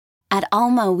At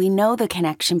Alma, we know the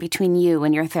connection between you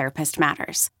and your therapist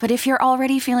matters. But if you're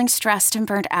already feeling stressed and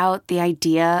burnt out, the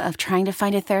idea of trying to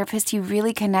find a therapist you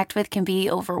really connect with can be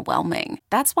overwhelming.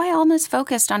 That's why Alma's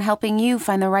focused on helping you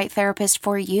find the right therapist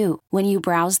for you. When you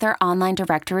browse their online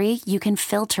directory, you can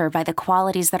filter by the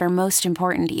qualities that are most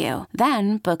important to you.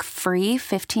 Then book free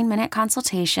 15-minute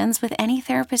consultations with any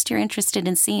therapist you're interested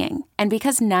in seeing. And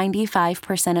because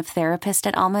 95% of therapists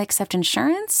at Alma accept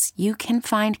insurance, you can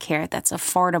find care that's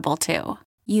affordable too.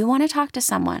 You want to talk to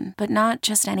someone, but not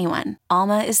just anyone.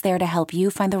 Alma is there to help you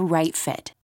find the right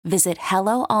fit. Visit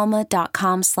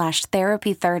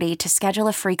helloalma.com/therapy30 to schedule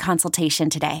a free consultation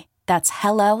today. That's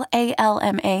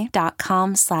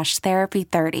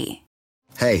helloalma.com/therapy30.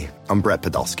 Hey, I'm Brett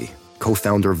Podolsky,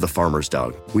 co-founder of The Farmer's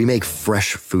Dog. We make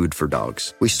fresh food for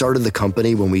dogs. We started the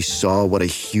company when we saw what a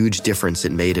huge difference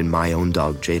it made in my own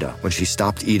dog, Jada, when she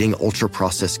stopped eating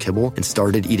ultra-processed kibble and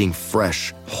started eating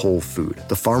fresh, whole food.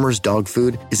 The Farmer's Dog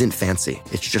food isn't fancy.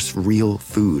 It's just real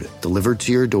food delivered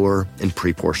to your door in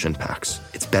pre-portioned packs.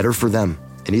 It's better for them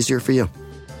and easier for you.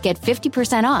 Get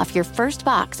 50% off your first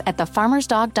box at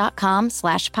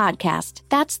thefarmersdog.com/podcast.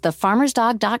 That's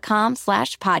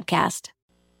thefarmersdog.com/podcast.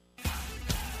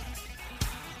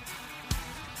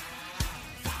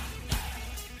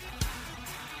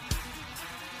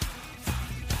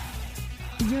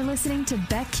 You're listening to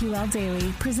BetQL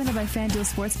Daily, presented by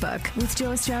FanDuel Sportsbook, with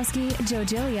Joe Ostrowski, Joe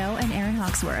Giglio, and Aaron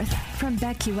Hawksworth from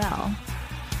BetQL.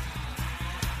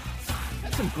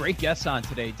 Got some great guests on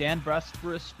today. Dan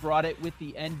Besbris brought it with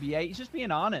the NBA. He's just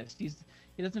being honest. He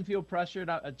doesn't feel pressured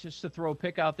just to throw a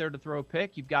pick out there to throw a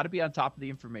pick. You've got to be on top of the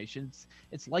information.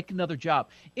 It's like another job.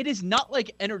 It is not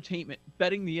like entertainment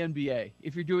betting the NBA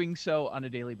if you're doing so on a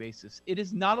daily basis. It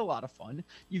is not a lot of fun.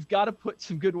 You've got to put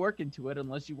some good work into it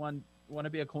unless you want to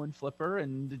be a coin flipper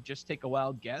and just take a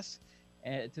wild guess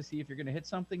to see if you're going to hit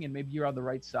something, and maybe you're on the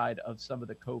right side of some of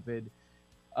the COVID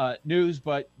news,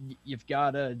 but you've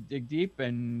got to dig deep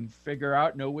and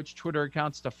know which Twitter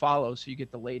accounts to follow so you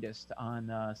get the latest on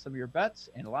some of your bets.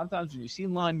 And a lot of times when you see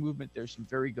line movement, there's some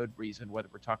very good reason, whether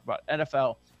we're talking about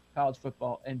NFL, college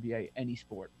football, NBA, any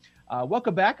sport.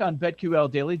 Welcome back on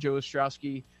BetQL Daily. Joe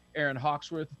Ostrowski, Aaron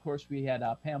Hawksworth. Of course, we had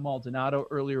Pam Maldonado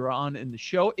earlier on in the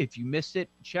show. If you missed it,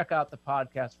 check out the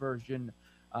podcast version.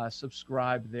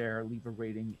 Subscribe there, leave a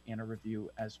rating and a review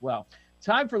as well.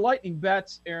 Time for lightning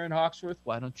bets. Aaron Hawksworth,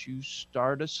 why don't you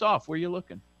start us off? Where are you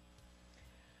looking?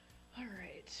 All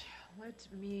right, let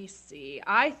me see.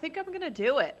 I think I'm going to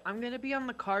do it. I'm going to be on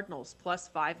the Cardinals plus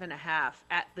 5.5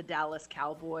 at the Dallas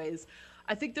Cowboys.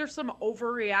 I think there's some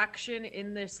overreaction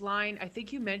in this line. I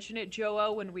think you mentioned it,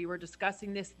 Joe, when we were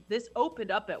discussing this. This opened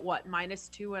up at what,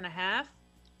 -2.5?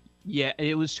 Yeah,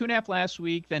 it was 2.5 last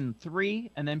week, then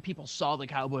 3, and then people saw the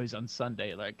Cowboys on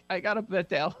Sunday. Like, I got to bet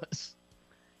Dallas.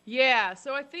 Yeah,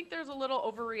 so I think there's a little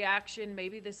overreaction.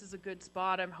 Maybe this is a good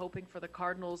spot. I'm hoping for the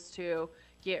Cardinals to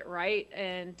get right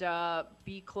and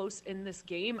be close in this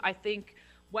game. I think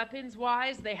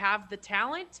weapons-wise, they have the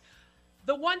talent.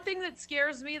 The one thing that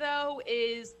scares me, though,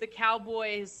 is the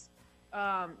Cowboys,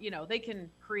 they can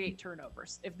create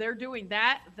turnovers. If they're doing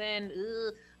that, then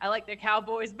I like the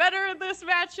Cowboys better in this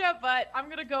matchup, but I'm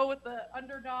going to go with the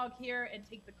underdog here and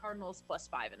take the Cardinals plus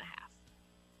 5.5.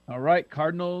 All right,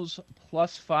 Cardinals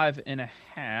plus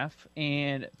 5.5.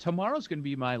 And tomorrow's going to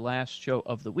be my last show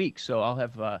of the week. So I'll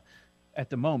have, at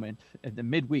the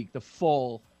midweek, the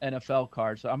full NFL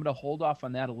card. So I'm going to hold off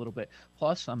on that a little bit.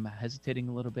 Plus, I'm hesitating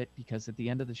a little bit because at the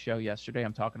end of the show yesterday,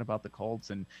 I'm talking about the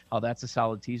Colts and how that's a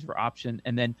solid teaser option.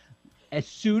 And then as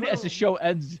soon as the show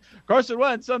ends, Carson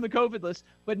Wentz on the COVID list.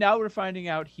 But now we're finding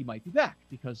out he might be back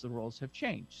because the roles have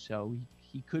changed. So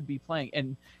he could be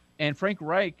playing. And Frank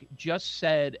Reich just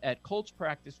said at Colts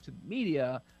practice to the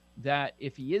media that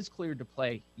if he is cleared to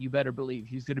play, you better believe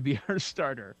he's going to be our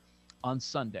starter on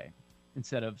Sunday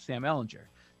instead of Sam Ehlinger.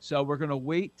 So we're going to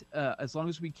wait as long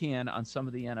as we can on some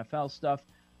of the NFL stuff.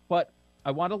 But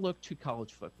I want to look to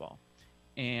college football.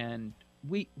 And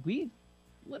we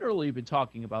literally been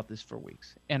talking about this for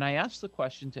weeks. And I asked the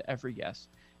question to every guest,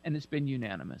 and it's been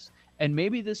unanimous. And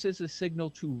maybe this is a signal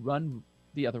to run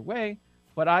the other way,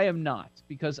 but I am not,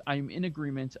 because I'm in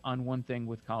agreement on one thing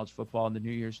with college football and the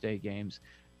New Year's Day games.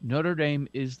 Notre Dame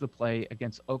is the play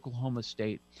against Oklahoma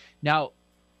State. Now,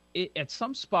 at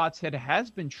some spots, it has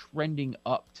been trending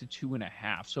up to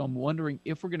 2.5. So I'm wondering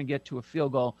if we're going to get to a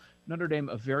field goal. Notre Dame,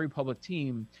 a very public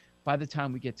team, by the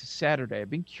time we get to Saturday. I've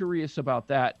been curious about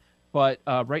that. But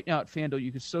right now at FanDuel,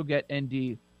 you can still get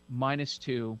ND -2.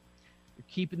 You're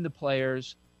keeping the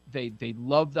players. They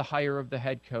love the hire of the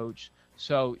head coach.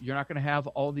 So you're not going to have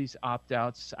all these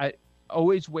opt-outs.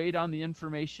 always wait on the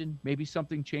information. Maybe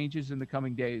something changes in the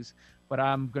coming days, but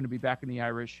I'm going to be back in the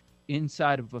Irish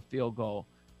inside of a field goal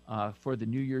for the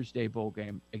New Year's Day bowl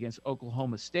game against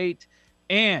Oklahoma State,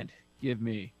 and give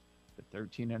me the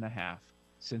 13.5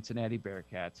 Cincinnati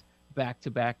Bearcats.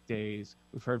 Back-to-back days.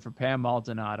 We've heard from Pam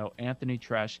Maldonado, Anthony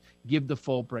Tresh, give the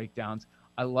full breakdowns.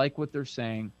 I like what they're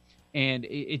saying, and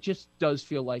it just does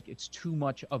feel like it's too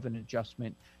much of an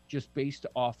adjustment just based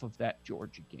off of that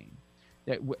Georgia game.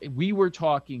 That we were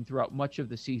talking throughout much of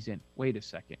the season. Wait a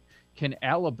second, can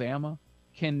Alabama?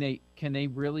 Can they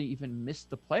really even miss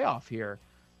the playoff here?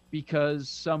 Because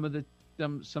some of the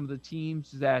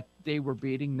teams that they were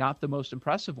beating, not the most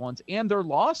impressive ones, and their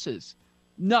losses,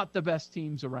 not the best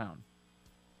teams around.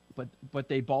 But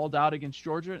they balled out against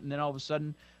Georgia, and then all of a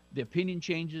sudden the opinion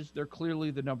changes. They're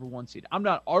clearly the number one seed. I'm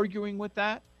not arguing with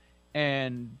that,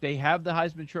 and they have the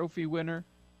Heisman Trophy winner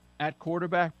at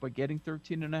quarterback, but getting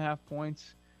 13.5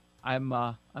 points, I'm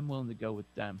willing to go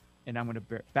with them, and I'm going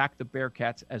to back the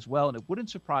Bearcats as well. And it wouldn't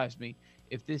surprise me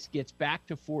if this gets back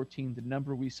to 14, the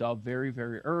number we saw very,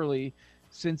 very early,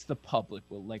 since the public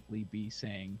will likely be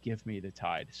saying, give me the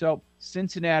Tide. So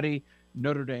Cincinnati,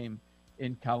 Notre Dame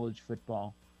in college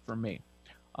football for me.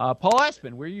 Paul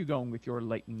Aspen, where are you going with your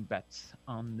lightning bets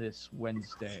on this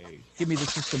Wednesday? Give me the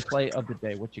system play of the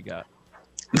day. What you got?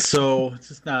 So it's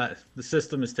just not, the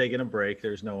system is taking a break.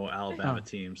 There's no Alabama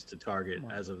teams to target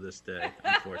as of this day,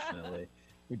 unfortunately.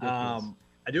 I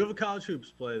do have a college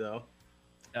hoops play though.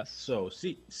 Yes. So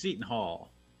Seton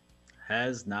Hall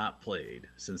has not played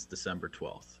since December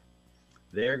 12th.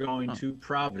 They're going to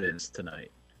Providence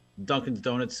tonight. Dunkin'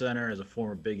 Donuts Center, as a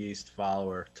former Big East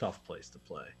follower, tough place to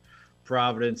play.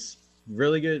 Providence,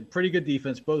 really good, pretty good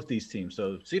defense, both these teams.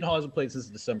 So Seton Hall hasn't played since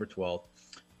December 12th.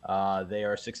 They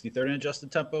are 63rd in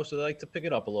adjusted tempo, so they like to pick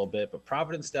it up a little bit. But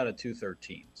Providence down at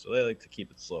 213, so they like to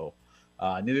keep it slow.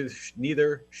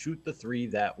 Neither shoot the three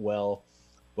that well.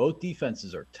 Both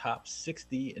defenses are top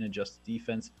 60 in adjusted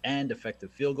defense and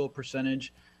effective field goal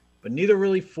percentage, but neither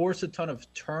really force a ton of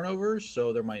turnovers,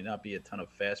 so there might not be a ton of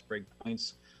fast break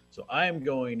points. So I am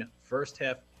going first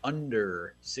half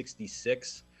under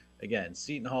 66. Again,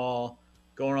 Seton Hall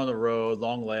going on the road,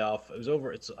 long layoff.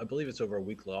 I believe it's over a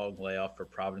week-long layoff for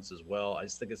Providence as well. I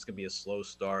just think it's going to be a slow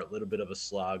start, a little bit of a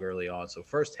slog early on. So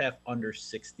first half under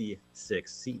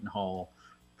 66, Seton Hall,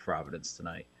 Providence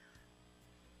tonight.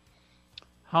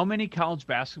 How many college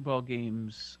basketball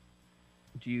games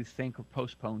do you think are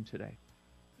postponed today?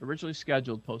 Originally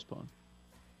scheduled, postponed.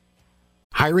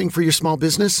 Hiring for your small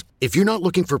business? If you're not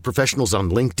looking for professionals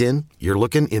on LinkedIn, you're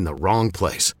looking in the wrong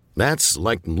place. That's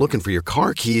like looking for your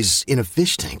car keys in a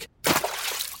fish tank.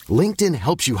 LinkedIn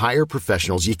helps you hire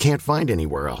professionals you can't find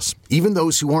anywhere else, even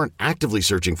those who aren't actively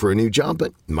searching for a new job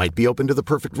but might be open to the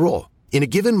perfect role. In a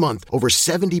given month, over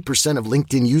 70% of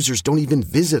LinkedIn users don't even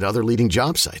visit other leading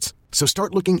job sites. So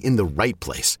start looking in the right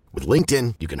place. With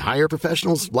LinkedIn, you can hire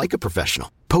professionals like a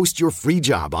professional. Post your free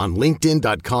job on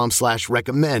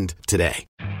linkedin.com/recommend today.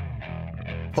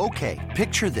 Okay,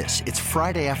 picture this. It's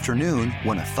Friday afternoon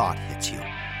when a thought hits you.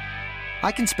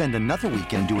 I can spend another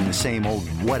weekend doing the same old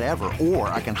whatever, or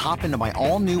I can hop into my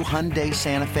all-new Hyundai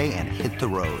Santa Fe and hit the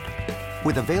road.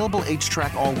 With available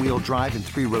H-Track all-wheel drive and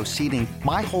 3-row seating,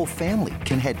 my whole family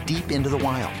can head deep into the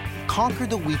wild. Conquer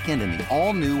the weekend in the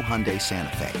all-new Hyundai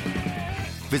Santa Fe.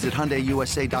 Visit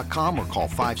HyundaiUSA.com or call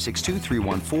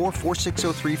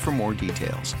 562-314-4603 for more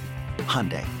details.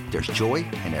 Hyundai, there's joy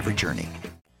in every journey.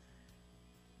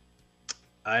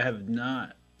 I have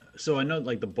not. So I know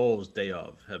like the Bulls day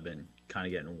of have been kind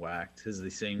of getting whacked. Is the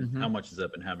same? How much has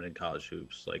that been happening in college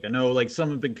hoops? Like I know like some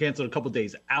have been canceled a couple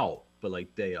days out, but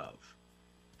like day of,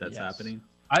 that's happening.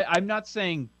 I'm not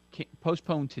saying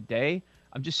postponed today.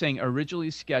 I'm just saying originally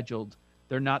scheduled.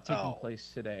 They're not taking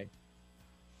place today.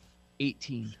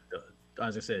 18. I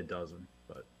was gonna say a dozen,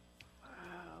 but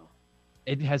Wow.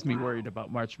 It has me worried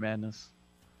about March Madness.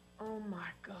 Oh my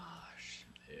gosh.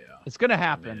 yeah, It's gonna I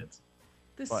happen. mean,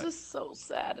 This What? is so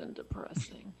sad and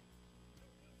depressing.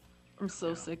 I'm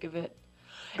so sick of it.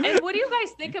 And what do you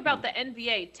guys think about the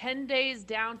NBA? 10 days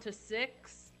down to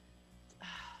 6?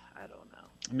 I don't know.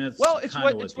 I mean, it's Well, it's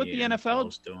kinda what the NFL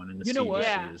is doing, and the you know what?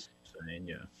 CDC Yeah. is saying,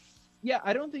 Yeah,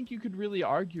 I don't think you could really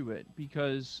argue it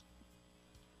because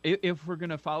if we're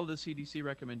going to follow the CDC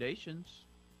recommendations,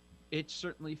 it's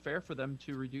certainly fair for them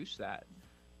to reduce that.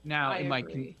 Now, I am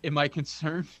agree. I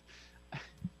concerned?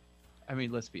 I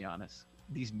mean, let's be honest.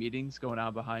 These meetings going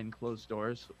on behind closed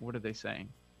doors, what are they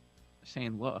saying? They're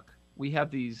saying, look, we have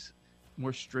these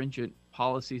more stringent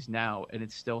policies now, and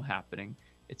it's still happening.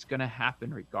 It's going to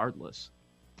happen regardless.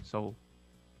 So,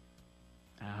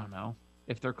 I don't know.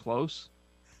 If they're close,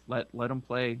 Let them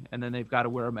play, and then they've got to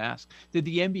wear a mask. Did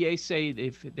the NBA say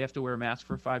if they have to wear a mask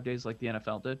for 5 days like the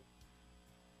NFL did?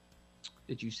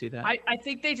 Did you see that? I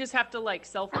think they just have to like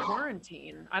self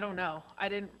quarantine. I don't know. I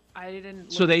didn't.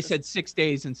 So they said 6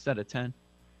 days instead of 10.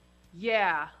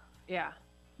 Yeah.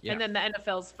 And then the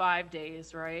NFL's 5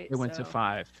 days, right? It went to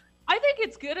 5. I think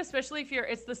it's good, especially if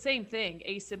it's the same thing,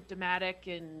 asymptomatic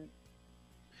and.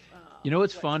 You know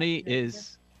what's funny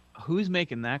is who's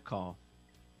making that call?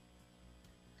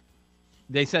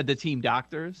 They said the team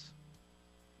doctors.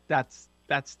 That's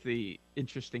the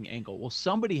interesting angle. Well,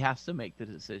 somebody has to make the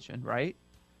decision, right?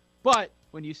 But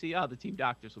when you see, the team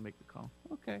doctors will make the call.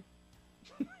 Okay.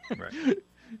 Right.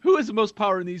 Who has the most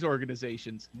power in these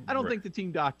organizations? I don't think the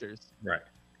team doctors. Right.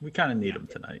 We kind of need him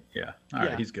tonight. Yeah. All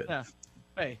right. He's good. Yeah.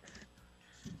 Hey,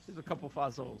 there's a couple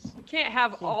fuzzles. We can't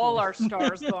have all our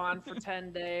stars gone for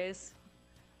 10 days.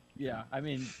 Yeah. I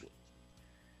mean,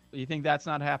 you think that's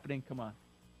not happening? Come on.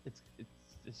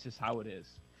 It's just how it is.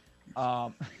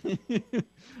 All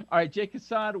right, Jake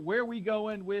Hassan, where are we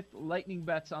going with lightning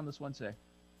bets on this Wednesday?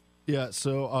 Yeah,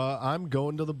 so I'm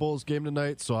going to the Bulls game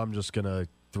tonight, so I'm just gonna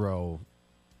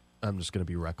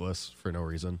be reckless for no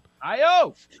reason.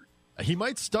 Io! He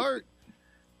might start.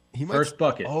 First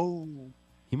bucket. Oh,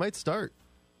 he might start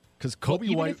because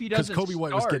Kobe White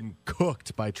was getting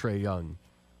cooked by Trae Young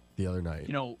the other night.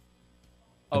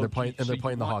 And they're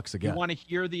playing the Hawks again. You want to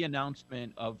hear the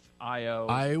announcement of Io?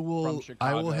 I will from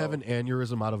Chicago. I will have an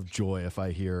aneurysm out of joy if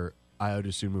I hear Io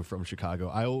DeSumo from Chicago.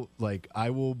 I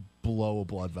will blow a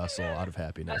blood vessel out of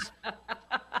happiness.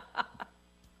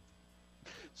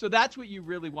 So that's what you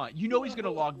really want. You know he's going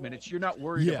to log minutes. You're not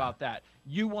worried about that.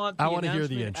 You want the want to hear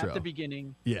the announcement intro at the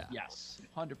beginning. Yeah. Yes.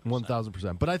 100%.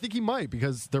 1,000%. But I think he might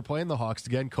because they're playing the Hawks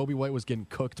again. Kobe White was getting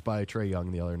cooked by Trae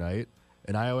Young the other night.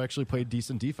 And Io actually played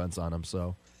decent defense on him,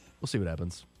 so we'll see what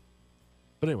happens.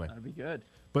 But anyway. That'd be good.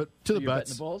 But to so the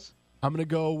bets, the Bulls? I'm going to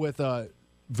go with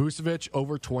Vucevic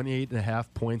over 28.5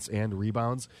 points and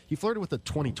rebounds. He flirted with a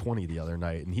 20-20 the other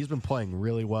night, and he's been playing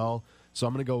really well. So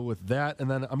I'm going to go with that. And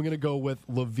then I'm going to go with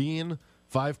LaVine,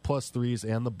 5+ threes,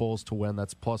 and the Bulls to win.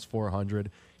 That's plus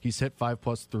 400. He's hit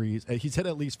 5+ threes. He's hit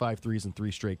at least 5 threes in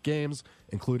 3 straight games,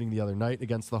 including the other night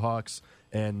against the Hawks.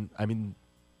 And, I mean,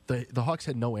 the Hawks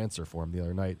had no answer for him the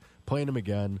other night. Playing him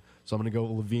again. So I'm going to go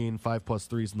LaVine, 5+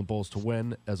 threes, and the Bulls to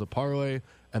win as a parlay.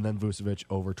 And then Vucevic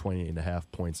over 28.5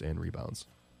 points and rebounds.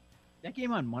 That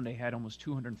game on Monday had almost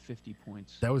 250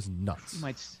 points. That was nuts.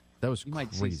 That was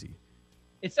crazy.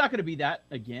 It's not going to be that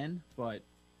again, but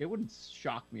it wouldn't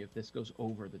shock me if this goes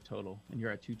over the total and you're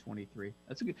at 223.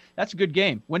 That's a good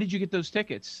game. When did you get those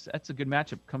tickets? That's a good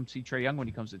matchup. Come see Trae Young when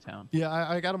he comes to town. Yeah,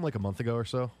 I got him like a month ago or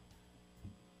so.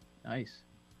 Nice.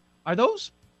 Are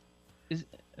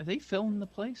they filling the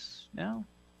place now?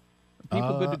 Are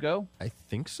people good to go? I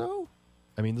think so.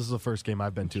 I mean, this is the first game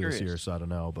I've been to this year, so I don't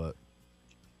know, but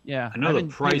yeah, I know the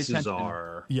prices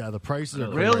are. Yeah, the prices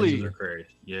are really crazy.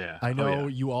 Yeah, I know.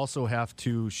 You also have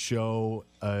to show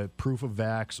a proof of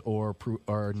vax or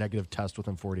a negative test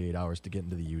within 48 hours to get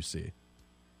into the UC.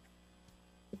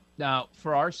 Now,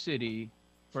 for our city,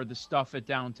 for the stuff at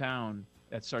downtown,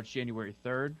 that starts January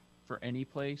 3rd for any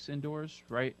place indoors,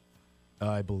 right?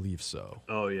 I believe so.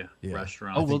 Oh yeah.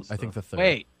 Restaurant. I think the 3rd.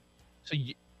 Wait, so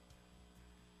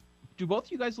do both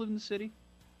of you guys live in the city?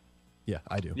 Yeah,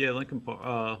 I do. Yeah,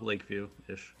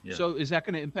 Lakeview-ish. Yeah. So is that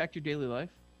going to impact your daily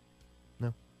life?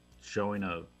 No. Showing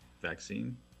a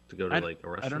vaccine to go to like a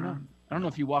restaurant? I don't know. I don't know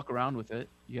if you walk around with it.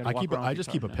 I just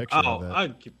keep a picture of it. I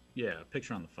keep a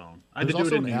picture on the phone. I There's had to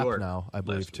do it also in an New York app now, I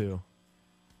believe, too.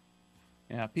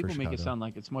 Yeah, people make it sound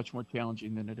like it's much more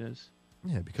challenging than it is.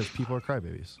 Yeah, because people are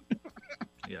crybabies.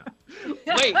 Yeah.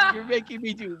 Wait, you're making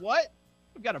me do what?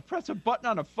 I've got to press a button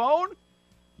on a phone?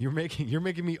 You're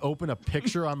making me open a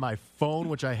picture on my phone,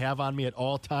 which I have on me at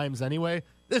all times anyway.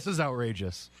 This is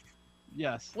outrageous.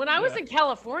 Yes. When I was in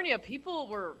California, people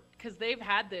were, because they've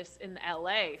had this in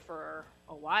LA for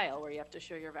a while, where you have to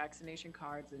show your vaccination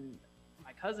cards. And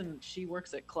my cousin, she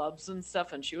works at clubs and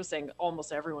stuff, and she was saying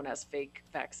almost everyone has fake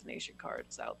vaccination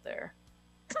cards out there.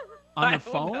 On the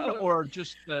phone or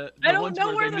just the I don't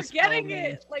know where they're getting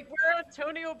it. Like where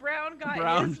Antonio Brown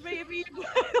got his, maybe.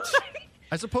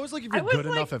 I suppose like if you're good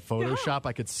enough at Photoshop,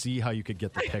 I could see how you could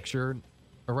get the picture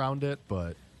around it,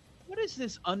 but what is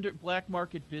this under black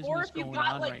market business or if going you've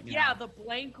got on like right now? the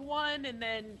blank one, and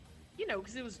then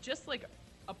because it was just like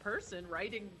a person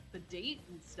writing the date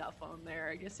and stuff on there.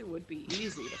 I guess it would be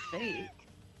easy to fake.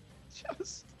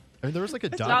 I mean, there was like a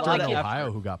doctor in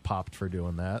Ohio who got popped for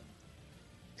doing that.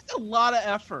 It's a lot of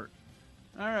effort.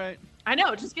 All right. I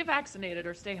know. Just get vaccinated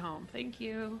or stay home. Thank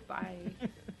you. Bye.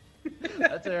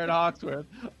 That's Aaron Hawksworth.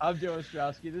 I'm Joe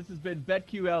Ostrowski. This has been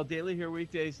BetQL Daily here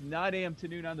weekdays, 9 a.m. to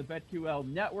noon on the BetQL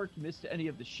Network. Missed any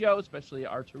of the show, especially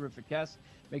our terrific guests,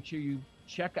 make sure you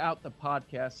check out the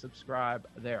podcast, subscribe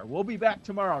there. We'll be back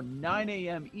tomorrow, 9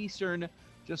 a.m. Eastern,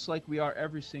 just like we are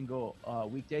every single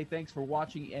weekday. Thanks for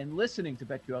watching and listening to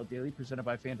BetQL Daily, presented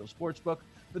by FanDuel Sportsbook.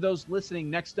 For those listening,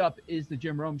 next up is the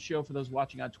Jim Rome Show. For those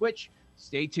watching on Twitch,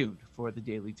 stay tuned for the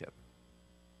Daily Tip.